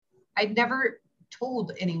I'd never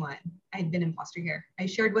told anyone I'd been in foster care. I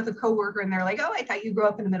shared with a coworker and they're like, oh, I thought you grew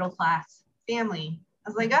up in a middle class family. I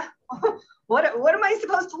was like, what am I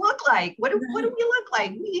supposed to look like? What do we look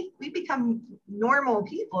like? We become normal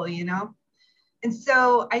people, you know? And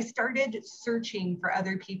so I started searching for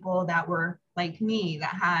other people that were like me,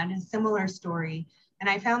 that had a similar story. And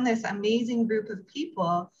I found this amazing group of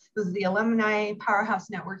people. It was the Alumni Powerhouse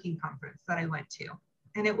Networking Conference that I went to.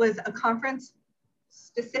 And it was a conference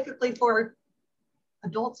specifically for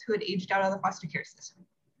adults who had aged out of the foster care system.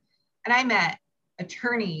 And I met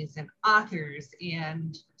attorneys and authors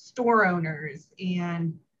and store owners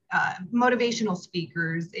and motivational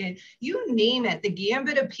speakers, and you name it, the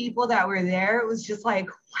gambit of people that were there. It was just like,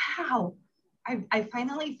 wow, I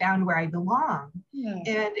finally found where I belong. Yeah.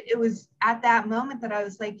 And it was at that moment that I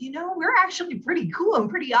was like, you know, we're actually pretty cool and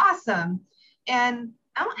pretty awesome. And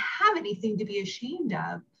I don't have anything to be ashamed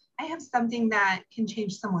of. I have something that can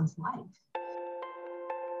change someone's life.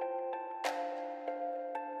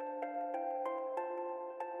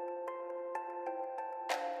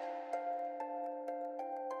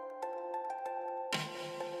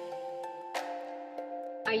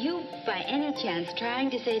 Are you, by any chance,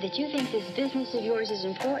 trying to say that you think this business of yours is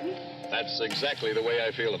important? That's exactly the way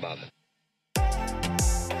I feel about it.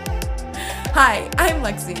 Hi, I'm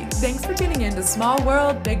Lexi. Thanks for tuning in to Small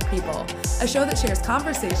World, Big People, a show that shares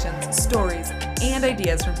conversations, stories, and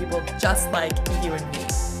ideas from people just like you and me.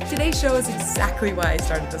 Today's show is exactly why I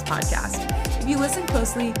started this podcast. If you listen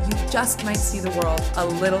closely, you just might see the world a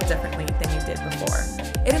little differently than you did before.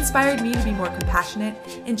 It inspired me to be more compassionate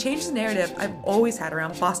and change the narrative I've always had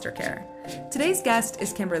around foster care. Today's guest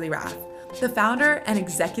is Kimberly Rath, the founder and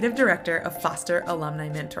executive director of Foster Alumni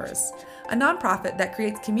Mentors, a nonprofit that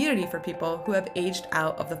creates community for people who have aged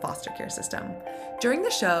out of the foster care system. During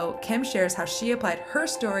the show, Kim shares how she applied her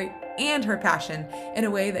story and her passion in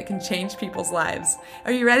a way that can change people's lives.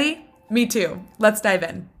 Are you ready? Me too. Let's dive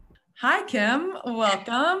in. Hi, Kim.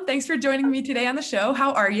 Welcome. Thanks for joining me today on the show.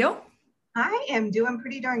 How are you? I am doing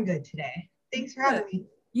pretty darn good today. Thanks for having me.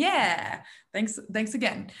 Yeah, thanks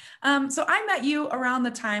again. So I met you around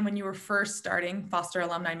the time when you were first starting Foster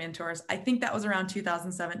Alumni Mentors. I think that was around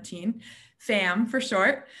 2017, FAM for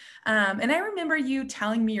short. And I remember you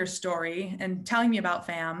telling me your story and telling me about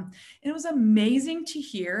FAM. And it was amazing to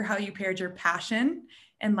hear how you paired your passion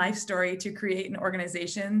and life story to create an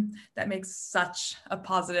organization that makes such a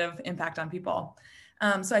positive impact on people.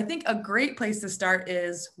 So I think a great place to start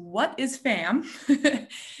is, what is FAM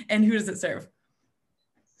and who does it serve?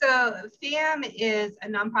 So FAM is a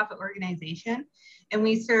nonprofit organization, and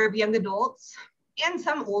we serve young adults and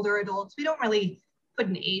some older adults. We don't really put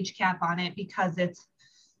an age cap on it because it's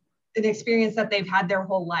an experience that they've had their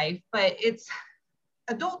whole life, but it's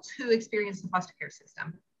adults who experience the foster care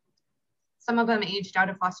system. Some of them aged out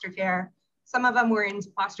of foster care. Some of them were in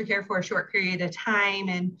foster care for a short period of time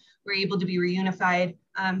and were able to be reunified.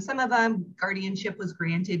 Some of them, guardianship was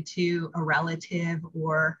granted to a relative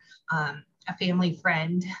or a family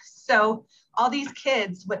friend. So all these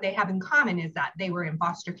kids, what they have in common is that they were in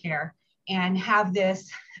foster care and have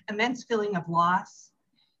this immense feeling of loss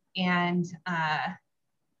and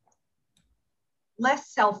less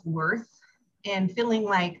self-worth and feeling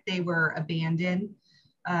like they were abandoned,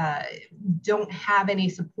 don't have any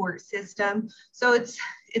support system. So it's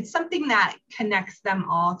something that connects them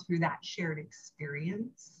all through that shared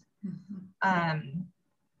experience. Mm-hmm.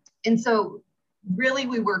 And so really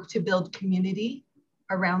we work to build community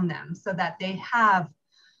around them so that they have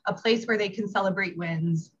a place where they can celebrate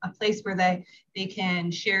wins, a place where they can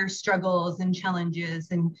share struggles and challenges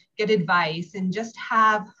and get advice, and just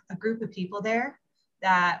have a group of people there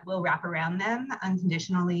that will wrap around them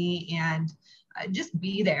unconditionally and just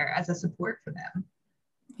be there as a support for them.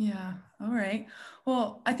 Yeah. All right.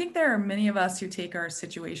 Well, I think there are many of us who take our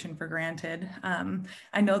situation for granted.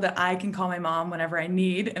 I know that I can call my mom whenever I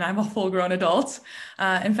need, and I'm a full-grown adult.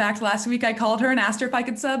 In fact, last week I called her and asked her if I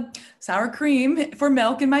could sub sour cream for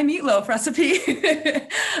milk in my meatloaf recipe.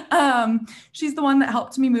 She's the one that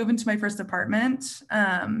helped me move into my first apartment,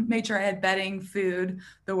 made sure I had bedding, food,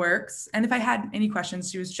 the works. And if I had any questions,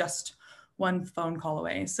 she was just one phone call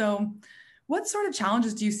away. So what sort of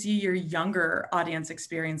challenges do you see your younger audience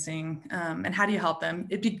experiencing, and how do you help them?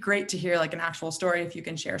 It'd be great to hear like an actual story if you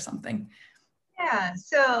can share something. Yeah,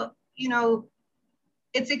 so, you know,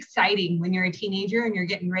 it's exciting when you're a teenager and you're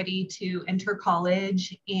getting ready to enter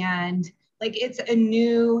college, and like it's a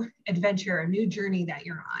new adventure, a new journey that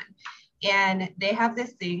you're on. And they have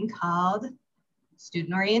this thing called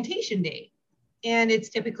Student Orientation Day. And it's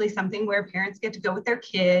typically something where parents get to go with their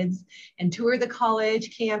kids and tour the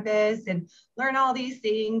college campus and learn all these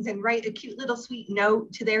things and write a cute little sweet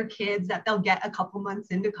note to their kids that they'll get a couple months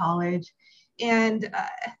into college. And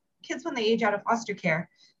kids, when they age out of foster care,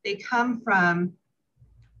 they come from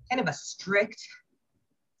kind of a strict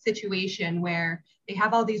situation where they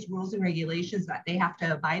have all these rules and regulations that they have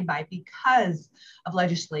to abide by because of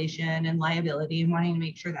legislation and liability and wanting to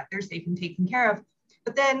make sure that they're safe and taken care of.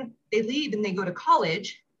 But then they leave and they go to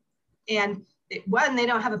college, and one, they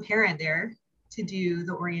don't have a parent there to do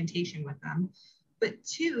the orientation with them, but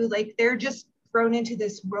two, like they're just thrown into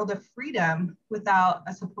this world of freedom without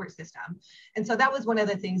a support system. And so that was one of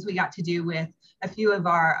the things we got to do with a few of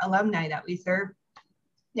our alumni that we serve.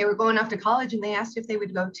 They were going off to college and they asked if we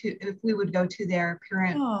would go to their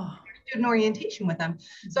student orientation with them.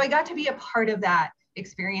 So I got to be a part of that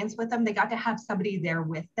experience with them. They got to have somebody there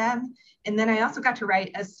with them. And then I also got to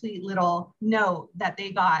write a sweet little note that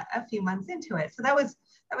they got a few months into it. So that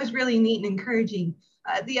was really neat and encouraging.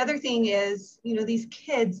 The other thing is, these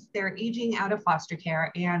kids, they're aging out of foster care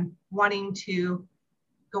and wanting to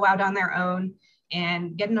go out on their own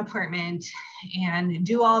and get an apartment and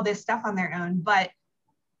do all this stuff on their own. But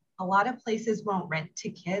a lot of places won't rent to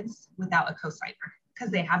kids without a cosigner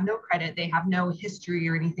because they have no credit, they have no history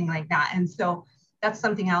or anything like that. And so that's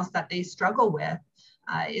something else that they struggle with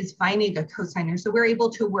is finding a cosigner. So we're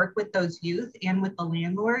able to work with those youth and with the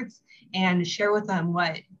landlords and share with them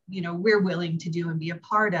what we're willing to do and be a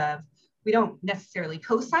part of. We don't necessarily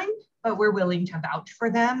cosign, but we're willing to vouch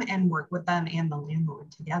for them and work with them and the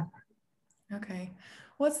landlord together. Okay.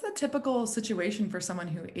 What's the typical situation for someone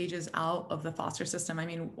who ages out of the foster system? I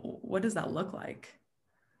mean, what does that look like?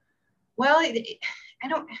 Well, I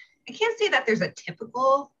can't say that there's a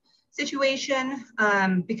typical situation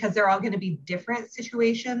because they're all going to be different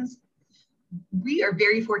situations. We are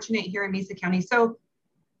very fortunate here in Mesa County. So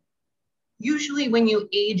usually when you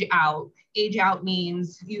age out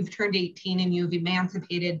means you've turned 18 and you've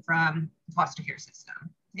emancipated from the foster care system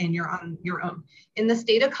and you're on your own. In the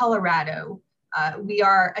state of Colorado, we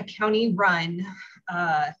are a county-run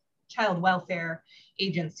child welfare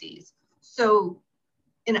agencies. So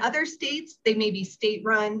in other states, they may be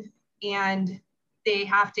state-run and they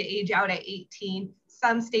have to age out at 18.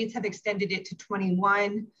 Some states have extended it to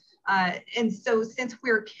 21. And so since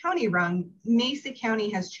we're county-run, Mesa County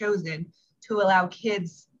has chosen to allow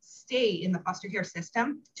kids stay in the foster care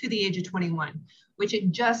system to the age of 21, which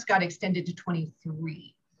it just got extended to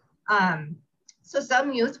 23. So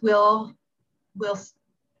some youth will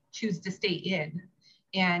choose to stay in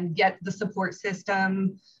and get the support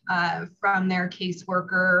system from their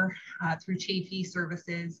caseworker through Chafee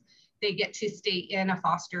services. They get to stay in a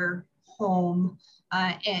foster home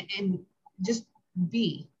and just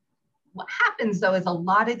be. What happens though is a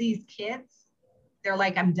lot of these kids, they're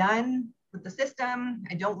like, I'm done with the system.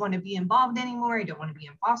 I don't want to be involved anymore. I don't want to be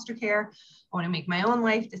in foster care. I want to make my own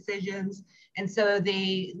life decisions. And so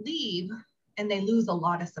they leave and they lose a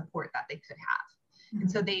lot of support that they could have. Mm-hmm.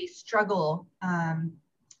 And so they struggle.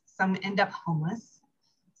 Some end up homeless.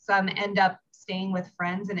 Some end up staying with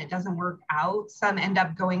friends and it doesn't work out. Some end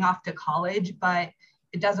up going off to college, but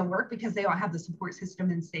it doesn't work because they don't have the support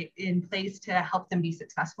system in place to help them be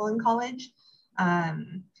successful in college.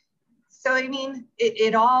 So, I mean,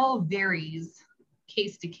 it all varies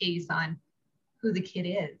case to case on who the kid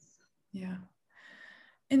is. Yeah.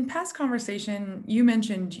 In past conversation, you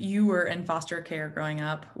mentioned you were in foster care growing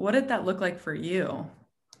up. What did that look like for you?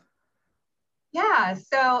 Yeah,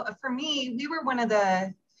 so for me, we were one of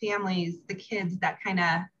the families, the kids that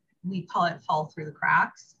we call it fall through the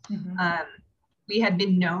cracks. Mm-hmm. We had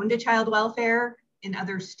been known to child welfare in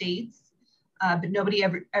other states, but nobody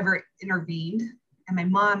ever intervened. And my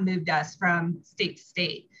mom moved us from state to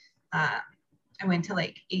state. I went to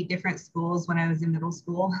like 8 different schools when I was in middle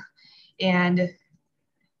school and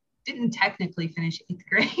didn't technically finish 8th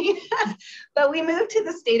grade, but we moved to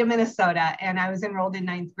the state of Minnesota and I was enrolled in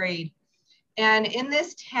 9th grade. And in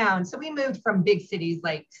this town, so we moved from big cities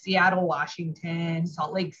like Seattle, Washington,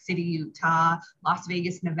 Salt Lake City, Utah, Las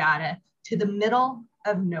Vegas, Nevada, to the middle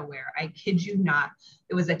of nowhere. I kid you not.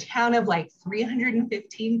 It was a town of like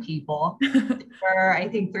 315 people. There were, I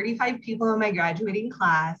think, 35 people in my graduating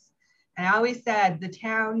class. And I always said the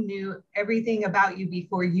town knew everything about you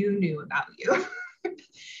before you knew about you.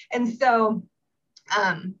 And so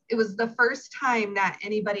it was the first time that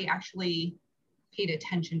anybody actually paid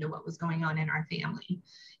attention to what was going on in our family.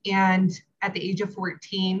 And at the age of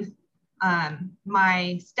 14,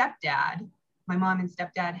 my mom and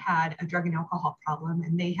stepdad had a drug and alcohol problem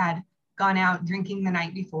and they had gone out drinking the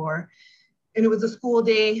night before. And it was a school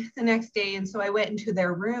day the next day. And so I went into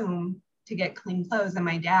their room to get clean clothes. And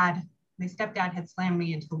my stepdad had slammed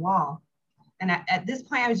me into the wall. And at this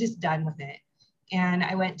point, I was just done with it. And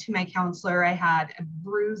I went to my counselor. I had a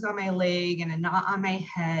bruise on my leg and a knot on my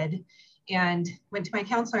head, and went to my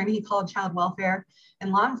counselor, and he called child welfare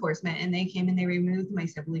and law enforcement, and they came and they removed my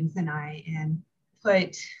siblings and I and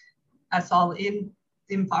put us all in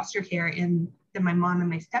foster care. And then my mom and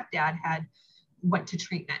my stepdad went to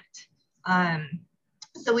treatment.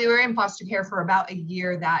 So we were in foster care for about a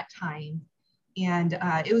year that time. And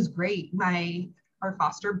it was great. Our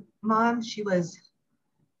foster mom, she was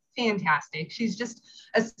fantastic. She's just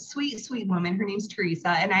a sweet, sweet woman. Her name's Teresa.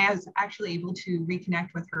 And I was actually able to reconnect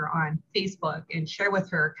with her on Facebook and share with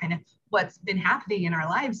her kind of what's been happening in our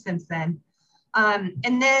lives since then.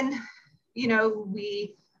 And then,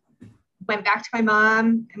 we went back to my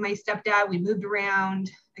mom and my stepdad. We moved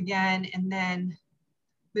around again, and then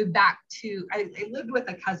moved back to, I lived with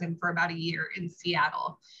a cousin for about a year in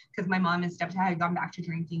Seattle because my mom and stepdad had gone back to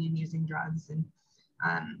drinking and using drugs, and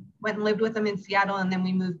went and lived with them in Seattle. And then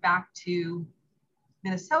we moved back to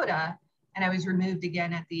Minnesota, and I was removed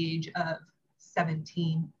again at the age of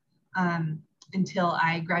 17 until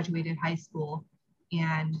I graduated high school.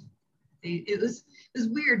 And it was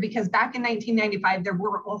weird because back in 1995, there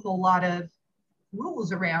weren't a whole lot of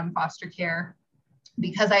rules around foster care.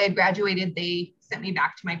 Because I had graduated, they sent me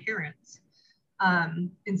back to my parents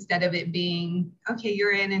instead of it being, okay,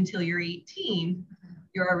 you're in until you're 18,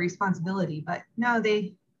 you're a responsibility. But no,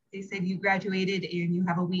 they said you graduated and you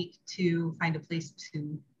have a week to find a place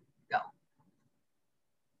to go.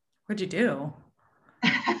 What'd you do?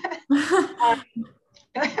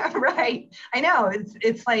 Right. I know.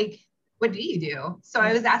 It's like, what do you do? So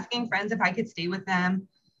I was asking friends if I could stay with them.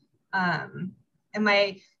 And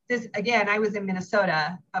again, I was in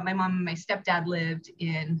Minnesota, but my mom and my stepdad lived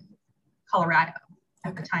in Colorado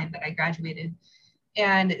at the time that I graduated.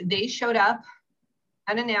 And they showed up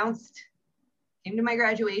unannounced, came to my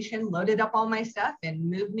graduation, loaded up all my stuff, and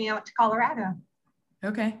moved me out to Colorado.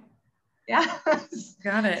 Okay. Yeah.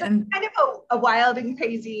 Got it. So and kind of a wild and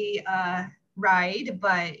crazy ride,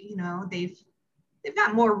 but they've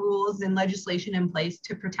got more rules and legislation in place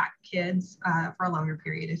to protect kids for a longer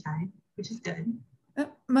period of time, which is good.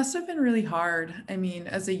 That must have been really hard. I mean,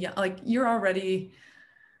 as a young, you're already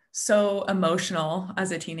so emotional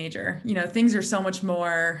as a teenager. Things are so much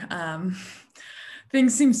more,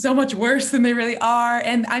 things seem so much worse than they really are.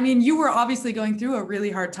 And I mean, you were obviously going through a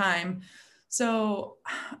really hard time. So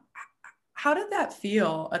how did that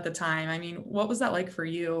feel at the time? I mean, what was that like for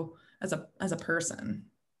you as a person?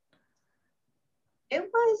 It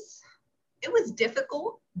was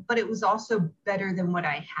difficult, but it was also better than what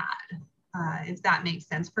I had, if that makes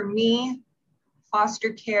sense. For me,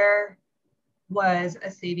 foster care was a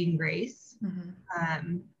saving grace.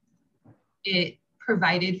 Mm-hmm. It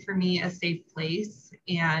provided for me a safe place,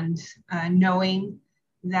 and knowing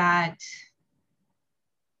that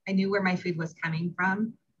I knew where my food was coming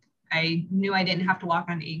from. I knew I didn't have to walk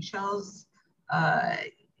on eggshells.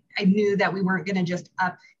 I knew that we weren't going to just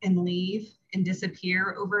up and leave and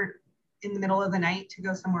disappear over in the middle of the night to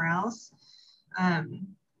go somewhere else. When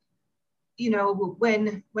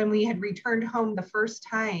we had returned home the first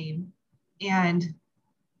time and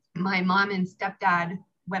my mom and stepdad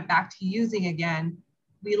went back to using again,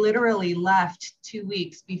 we literally left 2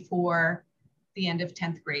 weeks before the end of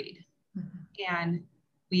 10th grade. Mm-hmm. And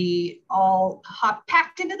we all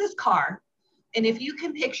packed into this car. And if you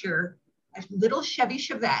can picture a little Chevy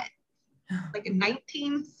Chevette, like a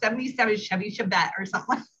 1977 Chevy Chevette or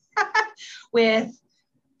something like that, with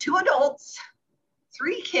 2 adults,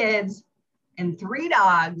 3 kids, and 3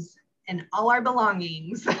 dogs, and all our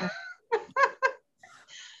belongings.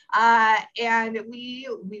 And we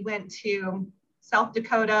went to South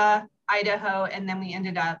Dakota, Idaho, and then we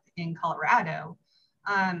ended up in Colorado.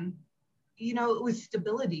 It was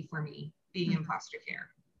stability for me being in foster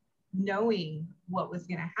care, knowing what was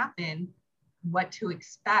going to happen, what to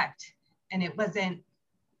expect. And it wasn't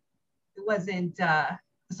a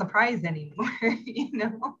surprise anymore,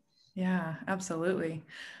 Yeah, absolutely.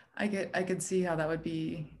 I could see how that'd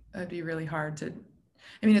be really hard to,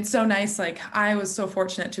 I mean, it's so nice. I was so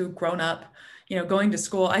fortunate to have grown up, going to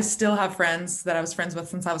school. I still have friends that I was friends with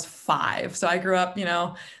since I was 5. So I grew up,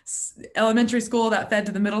 elementary school that fed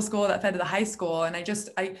to the middle school, that fed to the high school. And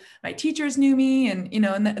my teachers knew me, and,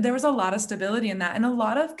 and there was a lot of stability in that and a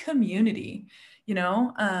lot of community,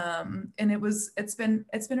 and it's been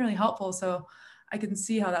really helpful. So I can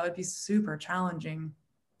see how that would be super challenging.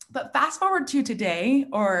 But fast forward to today,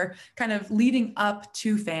 or kind of leading up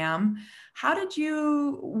to FAM,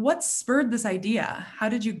 what spurred this idea? How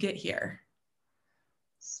did you get here?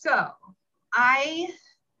 So I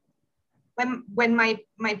when my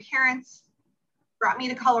parents brought me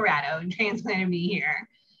to Colorado and transplanted me here,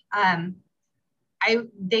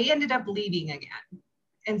 they ended up leaving again.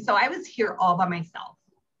 And so I was here all by myself.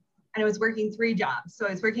 And I was working 3 jobs. So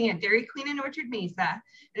I was working at Dairy Queen in Orchard Mesa, and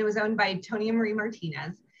it was owned by Tony and Marie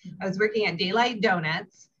Martinez. I was working at Daylight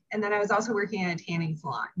Donuts, and then I was also working at a tanning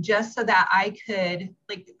salon, just so that I could,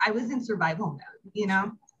 I was in survival mode, you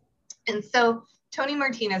know? And so Tony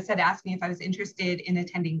Martinez had asked me if I was interested in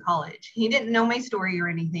attending college. He didn't know my story or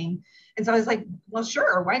anything. And so I was like, well,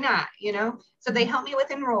 sure, why not, you know? So they helped me with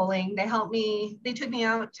enrolling. They took me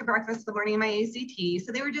out to breakfast the morning of my ACT.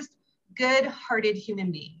 So they were just good-hearted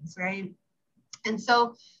human beings, right? And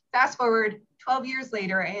so fast forward 12 years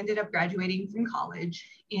later, I ended up graduating from college,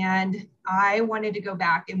 and I wanted to go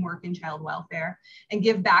back and work in child welfare and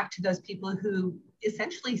give back to those people who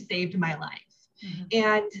essentially saved my life. Mm-hmm.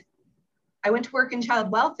 And I went to work in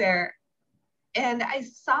child welfare, and I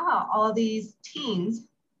saw all these teens,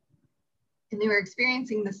 and they were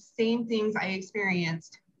experiencing the same things I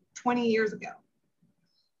experienced 20 years ago.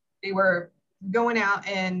 They were going out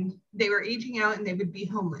and they were aging out, and they would be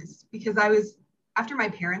homeless because after my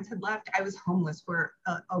parents had left, I was homeless for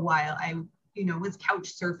a while. I, was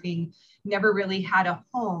couch surfing, never really had a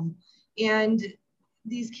home. And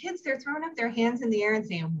these kids, they're throwing up their hands in the air and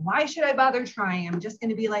saying, why should I bother trying? I'm just going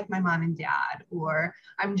to be like my mom and dad, or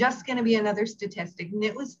I'm just going to be another statistic. And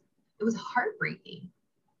it was heartbreaking.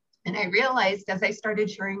 And I realized as I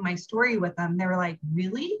started sharing my story with them, they were like,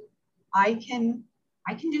 really? I can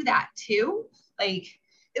do that too.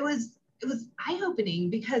 It was eye-opening,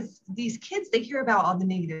 because these kids, they hear about all the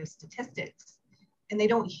negative statistics and they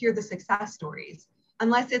don't hear the success stories,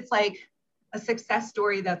 unless it's like a success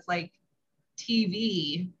story that's like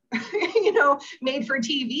TV, made for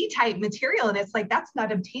TV type material. And it's like, that's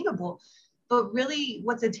not obtainable. But really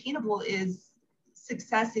what's attainable is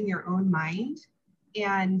success in your own mind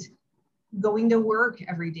and going to work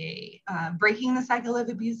every day, breaking the cycle of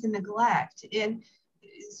abuse and neglect. And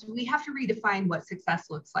so we have to redefine what success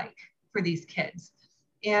looks like for these kids,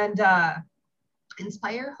 and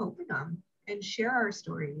inspire hope in them and share our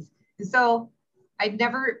stories. And so I'd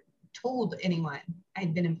never told anyone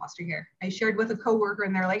I'd been in foster care. I shared with a coworker,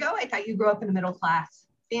 and they're like, oh, I thought you grew up in a middle class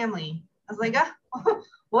family. I was like,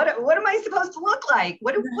 what am I supposed to look like?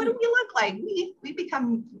 What do we look like? We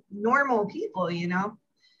become normal people,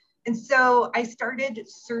 And so I started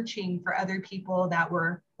searching for other people that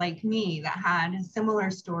were like me, that had a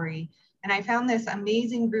similar story. And I found this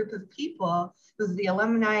amazing group of people. It was the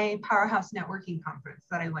Alumni Powerhouse Networking Conference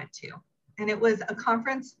that I went to. And it was a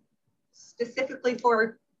conference specifically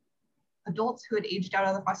for adults who had aged out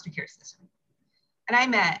of the foster care system. And I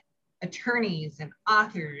met attorneys and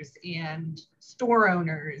authors and store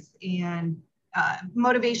owners and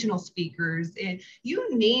motivational speakers, and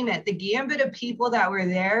you name it, the gambit of people that were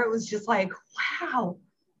there. It was just like, wow,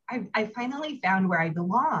 I finally found where I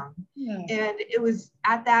belong. Yeah. And it was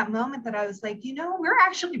at that moment that I was like, we're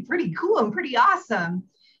actually pretty cool and pretty awesome.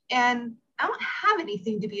 And I don't have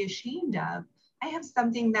anything to be ashamed of. I have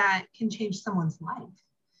something that can change someone's life.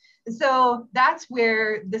 And so that's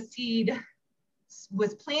where the seed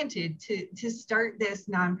was planted to start this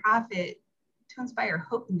nonprofit to inspire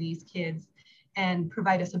hope in these kids and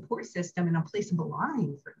provide a support system and a place of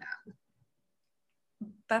belonging for them.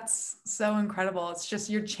 That's so incredible. It's just,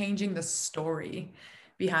 you're changing the story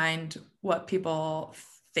behind what people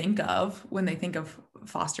think of when they think of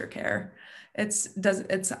foster care.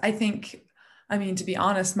 I mean, to be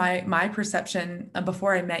honest, my perception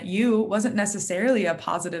before I met you wasn't necessarily a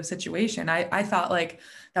positive situation. I thought like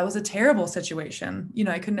that was a terrible situation.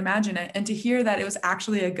 I couldn't imagine it. And to hear that it was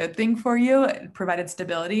actually a good thing for you, it provided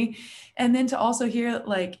stability. And then to also hear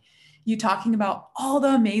like you talking about all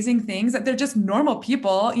the amazing things, that they're just normal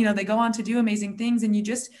people, they go on to do amazing things, and you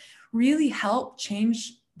just really help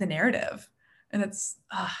change the narrative. And it's,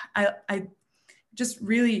 I just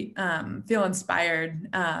really feel inspired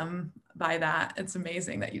by that. It's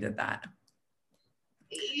amazing that you did that.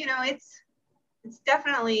 It's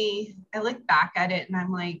definitely, I look back at it and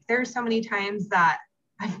I'm like, there are so many times that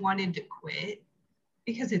I've wanted to quit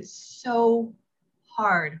because it's so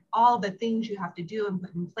hard. All the things you have to do and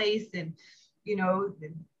put in place, and,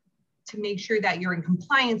 to make sure that you're in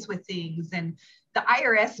compliance with things. And the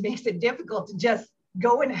IRS makes it difficult to just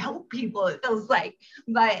go and help people, it feels like.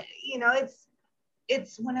 But,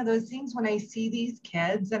 it's one of those things when I see these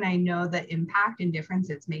kids and I know the impact and difference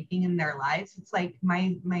it's making in their lives. It's like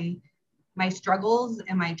my struggles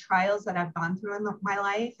and my trials that I've gone through in my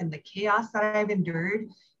life and the chaos that I've endured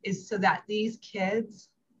is so that these kids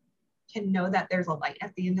can know that there's a light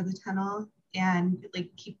at the end of the tunnel and like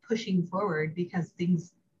keep pushing forward, because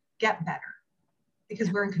things get better because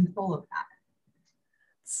we're in control of that.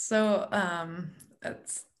 So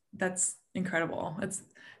that's incredible. It's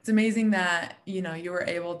amazing that, you know, you were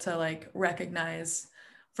able to like recognize,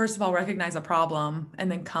 first of all, recognize a problem and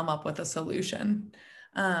then come up with a solution.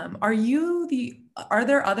 Are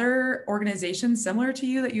there other organizations similar to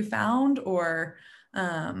you that you found, or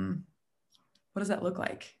what does that look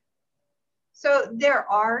like? So there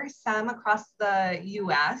are some across the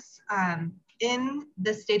US. In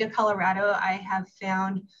the state of Colorado, I have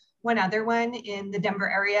found one other one in the Denver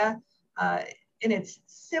area, and it's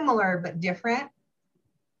similar but different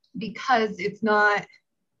because it's not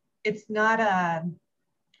a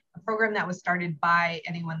program that was started by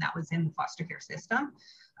anyone that was in the foster care system.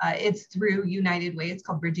 It's through United Way. It's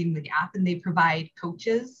called Bridging the Gap, and they provide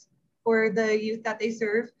coaches for the youth that they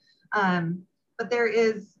serve. But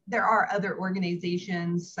there are other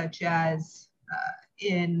organizations such as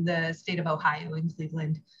in the state of Ohio, in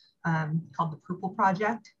Cleveland, called the Purple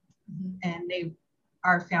Project. Mm-hmm. And they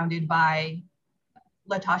are founded by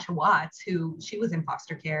Latasha Watts, who she was in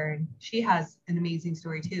foster care, and she has an amazing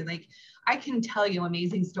story too. Like, I can tell you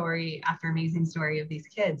amazing story after amazing story of these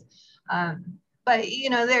kids. But you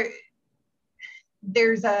know,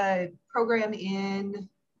 there's a program in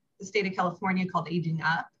the state of California called Aging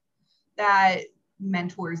Up that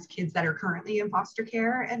mentors kids that are currently in foster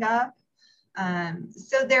care and up.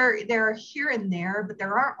 So there are here and there, but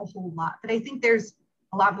there aren't a whole lot. But I think there's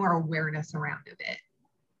a lot more awareness around of it.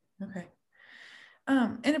 Okay.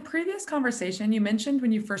 In a previous conversation, you mentioned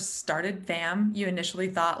when you first started FAM, you initially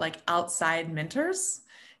thought like outside mentors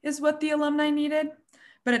is what the alumni needed,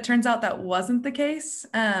 but it turns out that wasn't the case.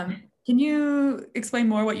 Can you explain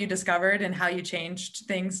more what you discovered and how you changed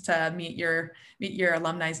things to meet your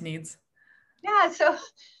alumni's needs? Yeah, so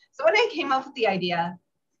when I came up with the idea,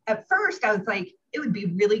 at first I was like, it would be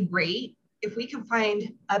really great if we could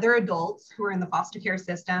find other adults who are in the foster care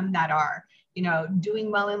system that are, you know,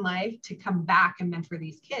 doing well in life to come back and mentor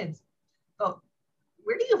these kids. But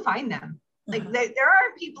where do you find them? Like, there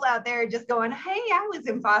are people out there just going, hey, I was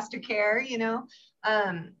in foster care, you know?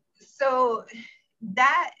 So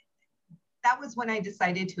that was when I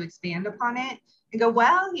decided to expand upon it and go,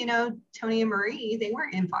 well, you know, Tony and Marie, they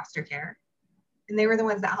weren't in foster care, and they were the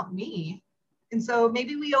ones that helped me. And so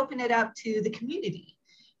maybe we open it up to the community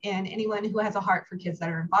and anyone who has a heart for kids that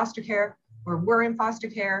are in foster care or were in foster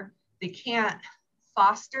care. They can't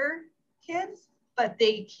foster kids, but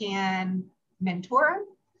they can mentor them.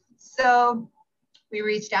 So we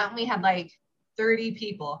reached out and we had like 30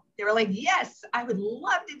 people. They were like, yes, I would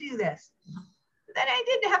love to do this. But then I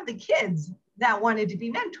didn't have the kids that wanted to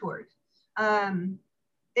be mentored.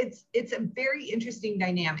 It's a very interesting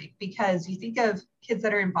dynamic because you think of kids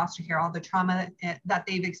that are in foster care, all the trauma that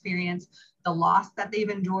they've experienced, the loss that they've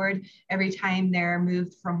endured every time they're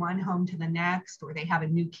moved from one home to the next, or they have a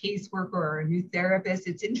new caseworker or a new therapist.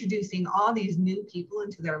 It's introducing all these new people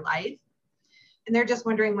into their life, and they're just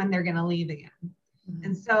wondering when they're going to leave again. Mm-hmm.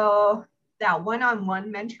 And so that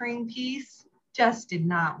one-on-one mentoring piece just did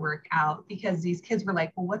not work out because these kids were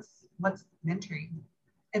like, well, what's mentoring?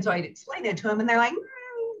 And so I'd explain it to them, and they're like,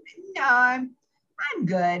 no, I'm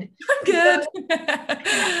good. I'm good.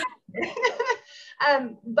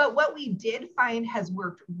 But what we did find has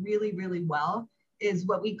worked really, really well is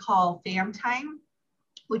what we call FAM Time,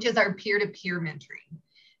 which is our peer-to-peer mentoring.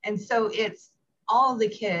 And so it's all the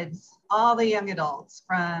kids, all the young adults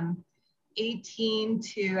from 18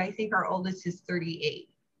 to, I think our oldest is 38.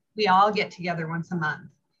 We all get together once a month,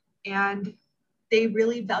 and they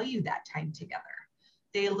really value that time together.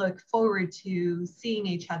 They look forward to seeing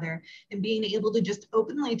each other and being able to just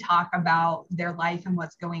openly talk about their life and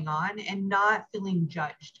what's going on and not feeling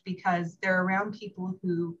judged because they're around people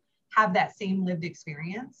who have that same lived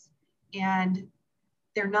experience, and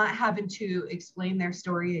they're not having to explain their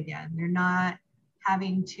story again. They're not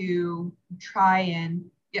having to try and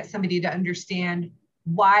get somebody to understand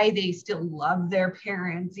why they still love their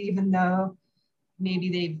parents, even though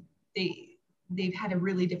maybe they've had a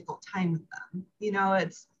really difficult time with them. You know,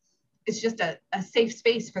 it's just a safe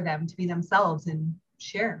space for them to be themselves and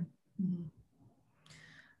share.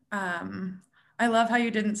 I love how you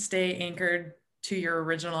didn't stay anchored to your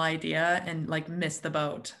original idea and like miss the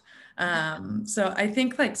boat. So I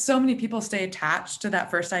think like so many people stay attached to that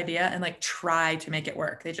first idea and like try to make it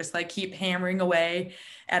work. They just like keep hammering away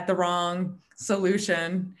at the wrong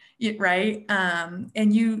solution, right?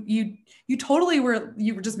 And you totally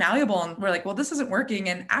you were just malleable and were like, well, this isn't working.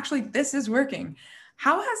 And actually this is working.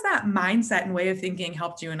 How has that mindset and way of thinking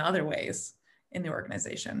helped you in other ways in the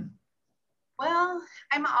organization? Well,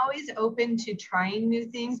 I'm always open to trying new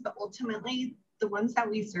things, but ultimately the ones that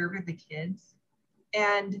we serve are the kids.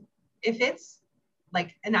 And if it's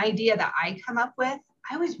like an idea that I come up with,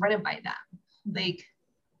 I always run it by them. Like,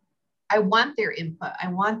 I want their input. I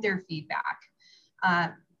want their feedback,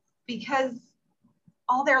 because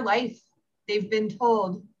all their life they've been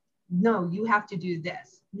told, no, you have to do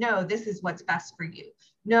this. No, this is what's best for you.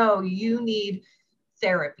 No, you need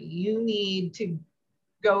therapy. You need to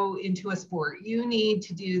go into a sport. You need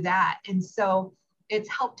to do that. And so it's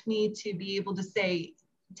helped me to be able to say,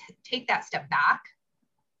 take that step back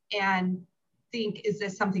and think, is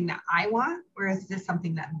this something that I want, or is this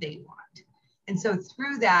something that they want? And so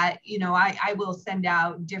through that, you know, I will send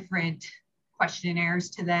out different questionnaires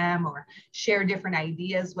to them or share different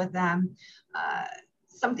ideas with them.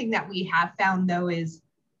 Something that we have found, though, is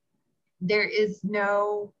there is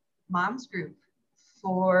no moms group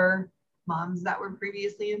for moms that were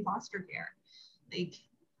previously in foster care. Like,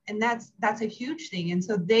 and that's a huge thing. And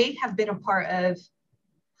so they have been a part of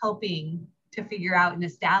helping to figure out and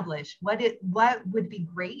establish what would be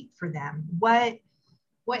great for them. What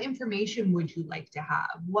information would you like to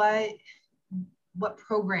have? What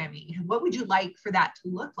programming? What would you like for that to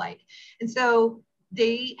look like? And so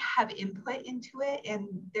they have input into it, and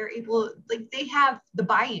they're able, like, they have the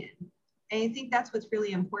buy-in. And I think that's what's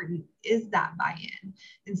really important, is that buy-in.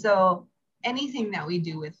 And so anything that we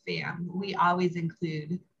do with FAM, we always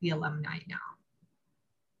include the alumni now.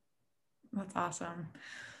 That's awesome.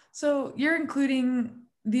 So you're including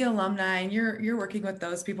the alumni and you're working with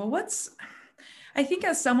those people. I think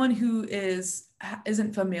as someone who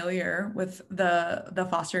isn't familiar with the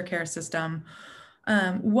foster care system,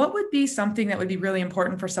 what would be something that would be really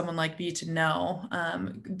important for someone like me to know,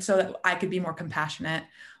 so that I could be more compassionate,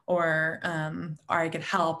 or I could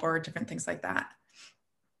help, or different things like that?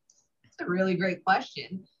 That's a really great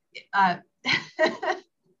question. I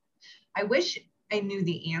wish I knew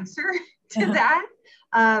the answer to that.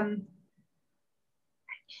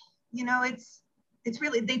 You know, it's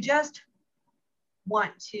really, they just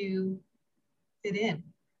want to fit in.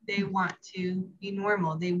 They want to be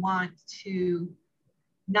normal. They want to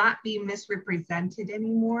not be misrepresented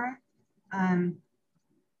anymore. And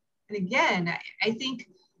again, I think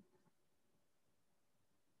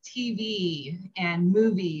TV and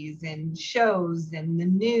movies and shows and the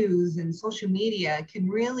news and social media can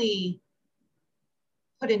really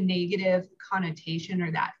put a negative connotation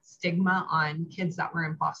or that stigma on kids that were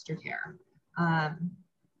in foster care.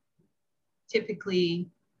 Typically,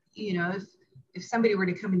 you know, if somebody were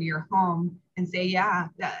to come into your home and say, yeah,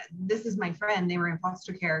 this is my friend, they were in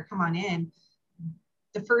foster care, come on in,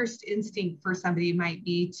 the first instinct for somebody might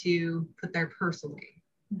be to put their purse away.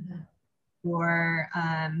 Mm-hmm. Or,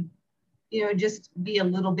 you know, just be a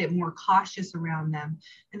little bit more cautious around them.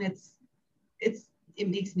 And it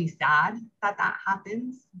makes me sad that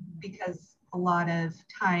happens, because a lot of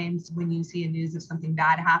times when you see a news of something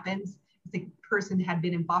bad happens, if the person had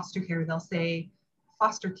been in foster care, they'll say,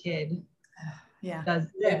 foster kid does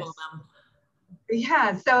this.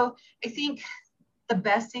 Yeah, so I think the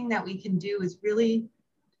best thing that we can do is really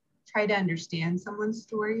try to understand someone's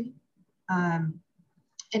story,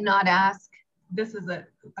 and not ask, this is a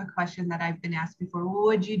question that I've been asked before, well, what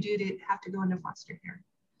would you do to have to go into foster care?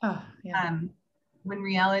 Oh, yeah. When in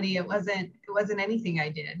reality, it wasn't anything I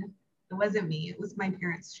did. It wasn't me. It was my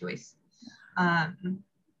parents' choice.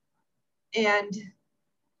 And,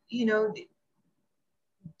 you know,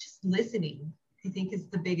 just listening, I think, is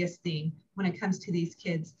the biggest thing when it comes to these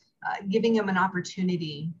kids, giving them an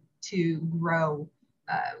opportunity to grow.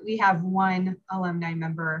 We have one alumni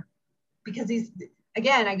member, because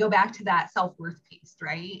again, I go back to that self-worth piece,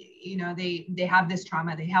 right? You know, they have this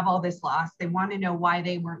trauma, they have all this loss, they want to know why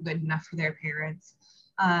they weren't good enough for their parents.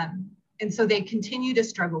 And so they continue to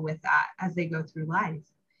struggle with that as they go through life.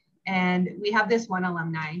 And we have this one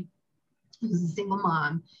alumni who's a single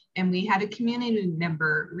mom, and we had a community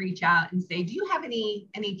member reach out and say, do you have any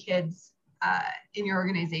kids in your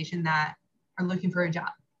organization that are looking for a job?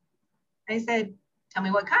 I said, tell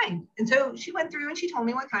me what kind. And so she went through and she told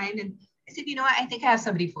me what kind, and I said, you know what, I think I have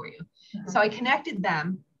somebody for you. Mm-hmm. So I connected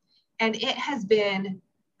them, and it has been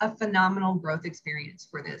a phenomenal growth experience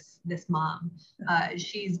for this mom.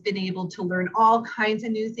 She's been able to learn all kinds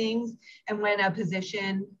of new things. And when a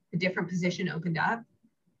different position opened up,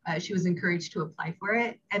 she was encouraged to apply for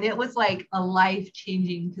it. And it was like a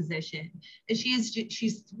life-changing position. And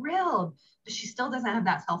she's thrilled, but she still doesn't have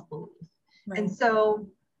that self-belief. Right. And so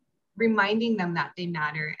reminding them that they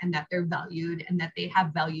matter and that they're valued and that they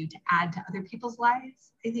have value to add to other people's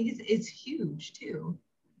lives, I think is huge too.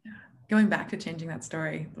 Going back to changing that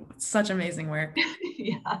story, such amazing work.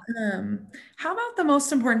 Yeah. How about the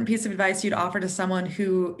most important piece of advice you'd offer to someone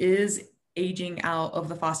who is aging out of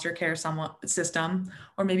the foster care system,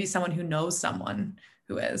 or maybe someone who knows someone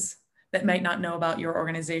who is, that might not know about your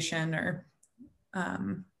organization or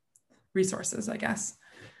resources, I guess?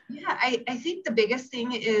 Yeah, I think the biggest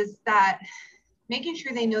thing is that making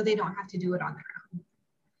sure they know they don't have to do it on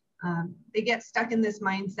their own. They get stuck in this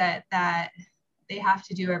mindset that they have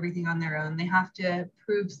to do everything on their own. They have to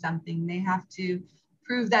prove something. They have to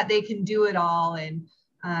prove that they can do it all. And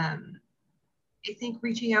I think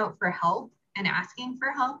reaching out for help and asking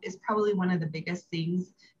for help is probably one of the biggest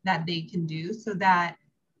things that they can do, so that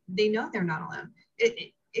they know they're not alone.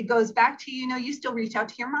 It goes back to, you still reach out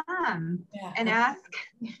to your mom and ask,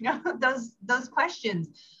 those questions.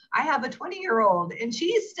 I have a 20-year-old and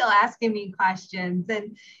she's still asking me questions.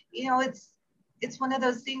 And, it's one of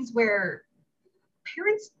those things where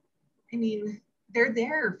parents, they're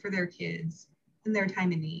there for their kids in their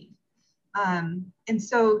time of need. And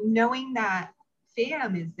so knowing that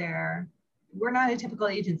FAM is there, we're not a typical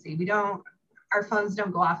agency. Our phones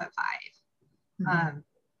don't go off at 5. Mm-hmm.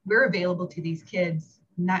 We're available to these kids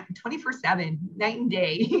 24/7, night and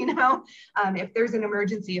day, if there's an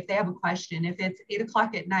emergency, if they have a question, if it's 8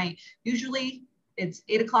 o'clock at night, usually it's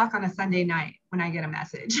 8 o'clock on a Sunday night when I get a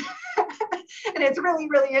message. And it's really,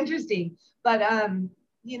 really interesting. But,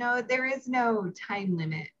 there is no time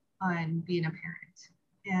limit on being a parent.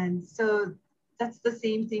 And so that's the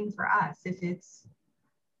same thing for us. If it's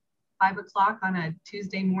 5 o'clock on a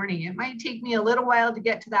Tuesday morning, it might take me a little while to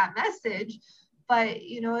get to that message. But,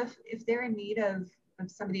 if they're in need of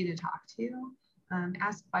somebody to talk to,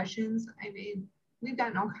 ask questions. We've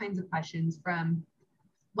gotten all kinds of questions, from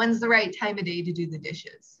when's the right time of day to do the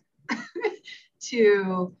dishes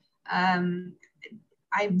to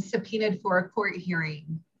I'm subpoenaed for a court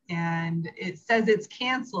hearing and it says it's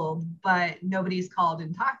canceled, but nobody's called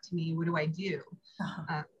and talked to me. What do I do?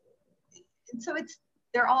 Uh-huh. And so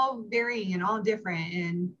they're all varying and all different.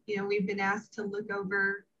 And, we've been asked to look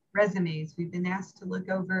over resumes. We've been asked to look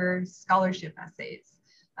over scholarship essays,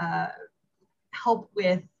 help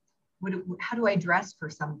with how do I dress for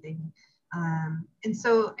something? And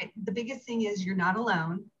so the biggest thing is you're not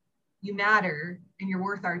alone, you matter, and you're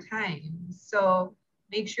worth our time. So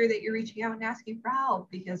make sure that you're reaching out and asking for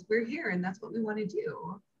help, because we're here and that's what we want to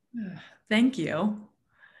do. Thank you.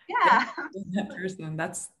 Yeah. That person.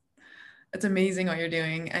 It's amazing what you're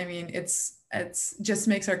doing. It's just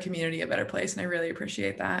makes our community a better place. And I really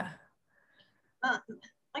appreciate that.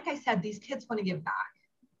 Like I said, these kids want to give back.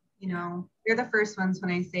 They're the first ones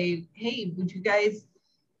when I say, hey, would you guys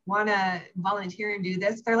want to volunteer and do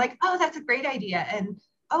this? They're like, oh, that's a great idea. And,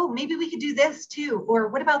 oh, maybe we could do this too. Or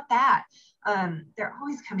what about that? They're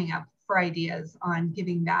always coming up for ideas on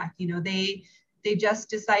giving back. They just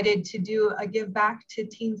decided to do a give back to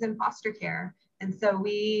teens in foster care. And so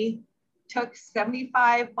we took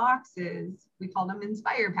 75 boxes, we call them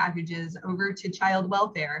Inspire packages, over to child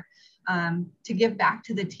welfare to give back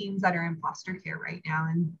to the teens that are in foster care right now,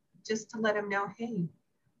 and just to let them know, hey,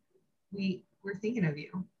 we're thinking of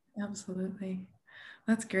you. Absolutely.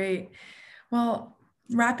 That's great. Well,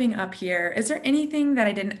 wrapping up here, is there anything that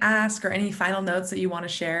I didn't ask or any final notes that you want to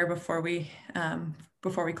share before we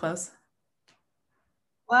close?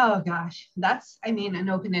 Oh gosh, that's, an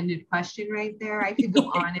open-ended question right there. I could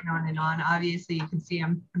go on and on and on. Obviously, you can see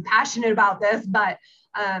I'm passionate about this, but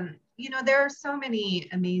there are so many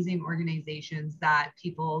amazing organizations that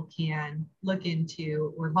people can look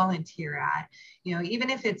into or volunteer at. Even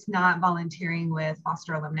if it's not volunteering with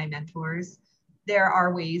Foster Alumni Mentors, there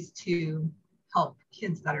are ways to help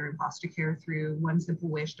kids that are in foster care through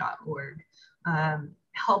onesimplewish.org.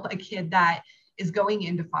 Help a kid that is going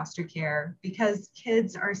into foster care, because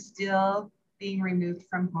kids are still being removed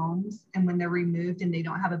from homes. And when they're removed and they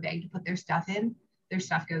don't have a bag to put their stuff in, their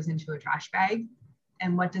stuff goes into a trash bag.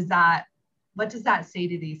 And what does that say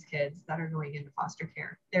to these kids that are going into foster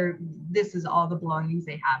care? This is all the belongings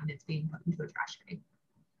they have, and it's being put into a trash bag.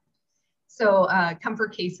 So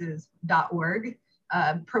comfortcases.org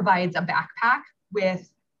provides a backpack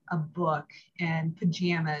with a book and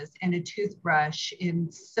pajamas and a toothbrush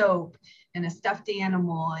and soap and a stuffed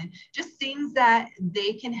animal, and just things that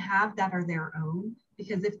they can have that are their own.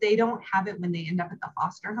 Because if they don't have it when they end up at the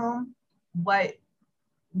foster home,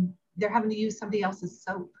 they're having to use somebody else's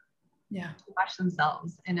soap to wash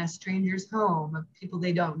themselves in a stranger's home of people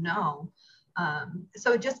they don't know.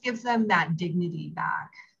 So it just gives them that dignity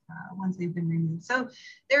back once they've been removed. So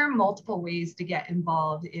there are multiple ways to get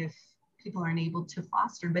involved if people aren't able to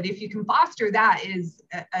foster. But if you can foster, that is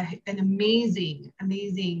an amazing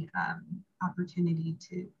opportunity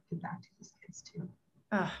to give back to these kids too.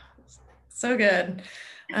 Oh, so good.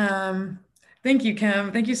 Thank you,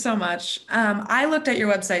 Kim. Thank you so much. I looked at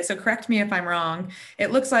your website, so correct me if I'm wrong.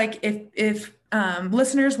 It looks like if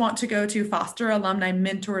listeners want to go to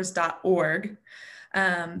fosteralumnimentors.org,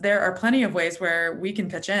 there are plenty of ways where we can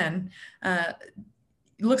pitch in. It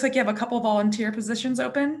looks like you have a couple volunteer positions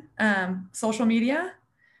open, social media.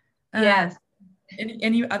 Yes.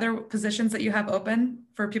 Any other positions that you have open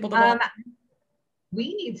for people to volunteer?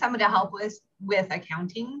 We need someone to help us with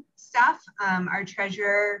accounting stuff. Our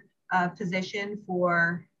treasurer position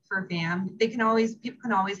for FAM. People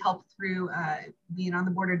can always help through being on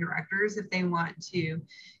the board of directors if they want to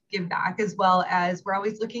give back, as well as we're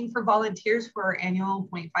always looking for volunteers for our annual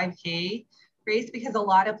 0.5K race, because a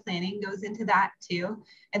lot of planning goes into that too.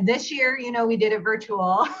 And this year, we did it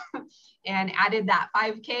virtual and added that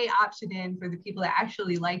 5K option in for the people that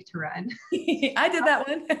actually like to run. I did that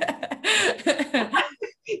one.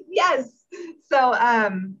 Yes. So,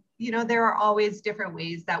 there are always different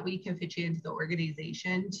ways that we can fit you into the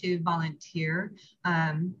organization to volunteer.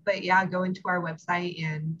 But yeah, go into our website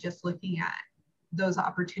and just looking at those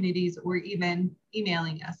opportunities, or even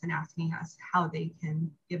emailing us and asking us how they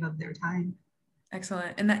can give of their time.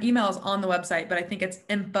 Excellent. And that email is on the website, but I think it's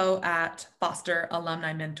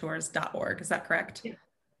info@fosteralumnimentors.org. Is that correct?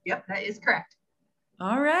 Yep, that is correct.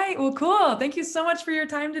 All right. Well, cool. Thank you so much for your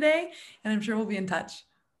time today. And I'm sure we'll be in touch.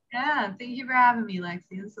 Yeah, thank you for having me,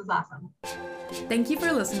 Lexi. This is awesome. Thank you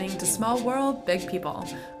for listening to Small World, Big People.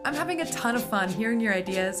 I'm having a ton of fun hearing your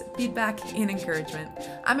ideas, feedback, and encouragement.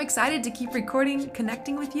 I'm excited to keep recording,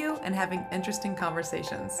 connecting with you, and having interesting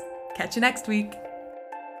conversations. Catch you next week.